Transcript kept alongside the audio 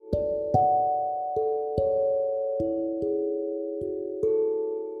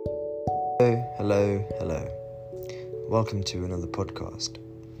Hello. Welcome to another podcast.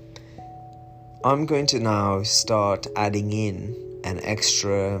 I'm going to now start adding in an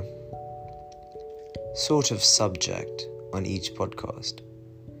extra sort of subject on each podcast.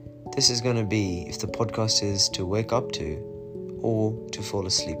 This is going to be if the podcast is to wake up to or to fall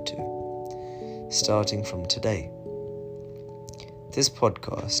asleep to, starting from today. This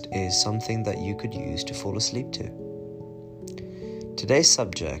podcast is something that you could use to fall asleep to. Today's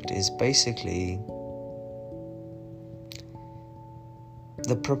subject is basically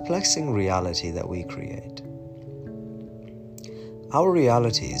the perplexing reality that we create. Our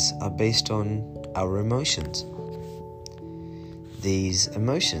realities are based on our emotions. These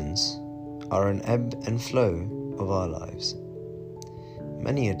emotions are an ebb and flow of our lives.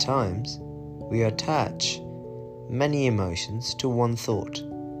 Many a times, we attach many emotions to one thought.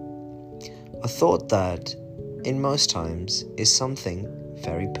 A thought that, in most times, is something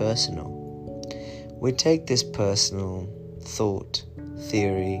very personal. We take this personal thought,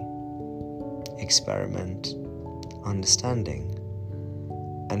 theory, experiment, understanding,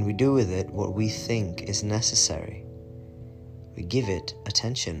 and we do with it what we think is necessary. We give it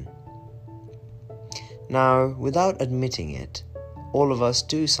attention. Now, without admitting it, all of us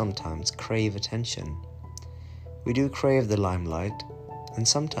do sometimes crave attention. We do crave the limelight, and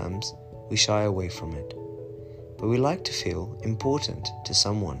sometimes we shy away from it. But we like to feel important to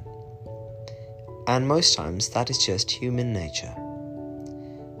someone. And most times that is just human nature.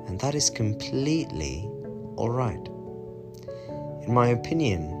 And that is completely alright. In my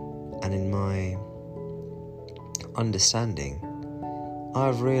opinion and in my understanding,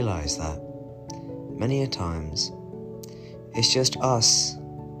 I've realized that many a times it's just us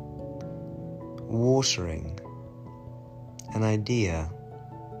watering an idea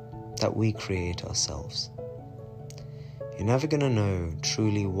that we create ourselves. You're never going to know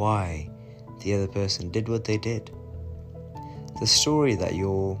truly why the other person did what they did. The story that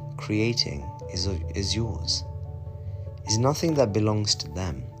you're creating is yours. Is nothing that belongs to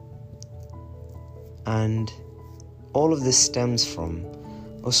them. And all of this stems from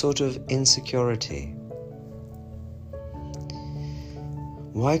a sort of insecurity.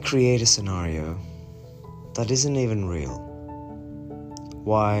 Why create a scenario that isn't even real?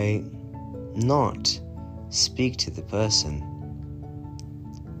 Why not speak to the person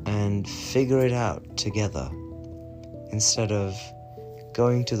and figure it out together instead of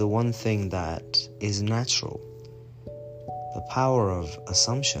going to the one thing that is natural, the power of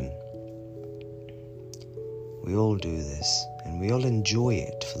assumption? We all do this and we all enjoy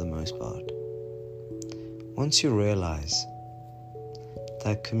it for the most part. Once you realize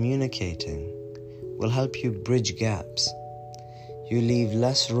that communicating will help you bridge gaps, you leave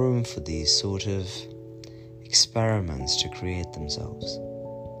less room for these sort of experiments to create themselves.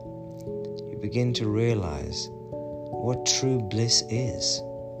 You begin to realize what true bliss is.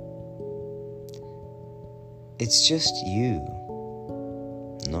 It's just you,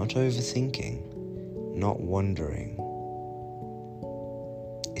 not overthinking, not wondering.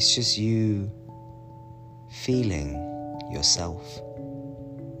 It's just you feeling yourself.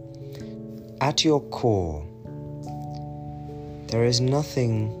 At your core, there is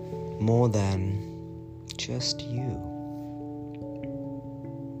nothing more than just you.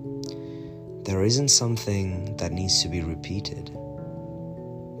 There isn't something that needs to be repeated,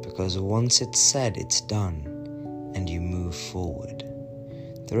 because once it's said, it's done, and you move forward.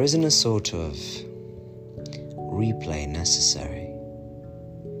 There isn't a sort of replay necessary.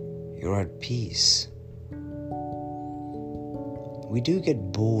 You're at peace. We do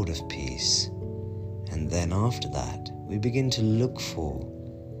get bored of peace, and then after that, we begin to look for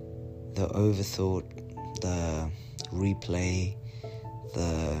the overthought, the replay,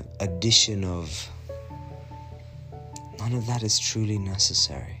 the addition of. None of that is truly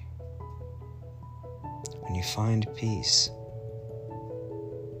necessary. When you find peace,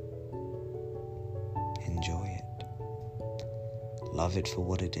 enjoy it. Love it for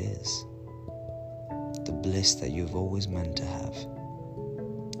what it is. The bliss that you've always meant to have.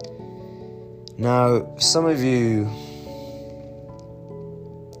 Now, some of you,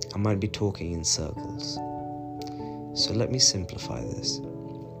 I might be talking in circles. So let me simplify this.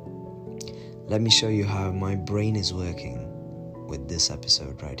 Let me show you how my brain is working with this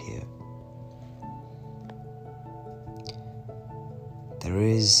episode right here. There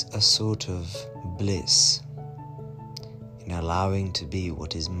is a sort of bliss in allowing to be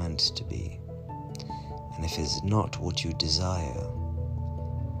what is meant to be. And if it's not what you desire,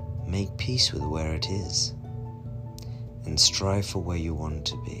 make peace with where it is and strive for where you want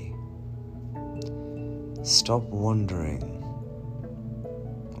to be. Stop wondering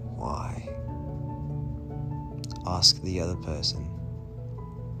why. ask the other person.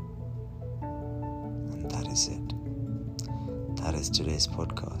 And that is it. That is today's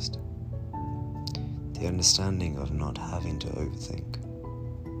podcast. The understanding of not having to overthink.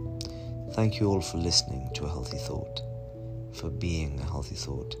 Thank you all for listening to A Healthy Thought, for being a healthy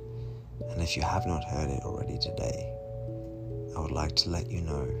thought. And if you have not heard it already today, I would like to let you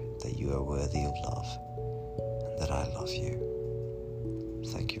know that you are worthy of love and that I love you.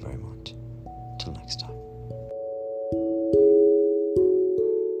 Thank you very much. Till next time.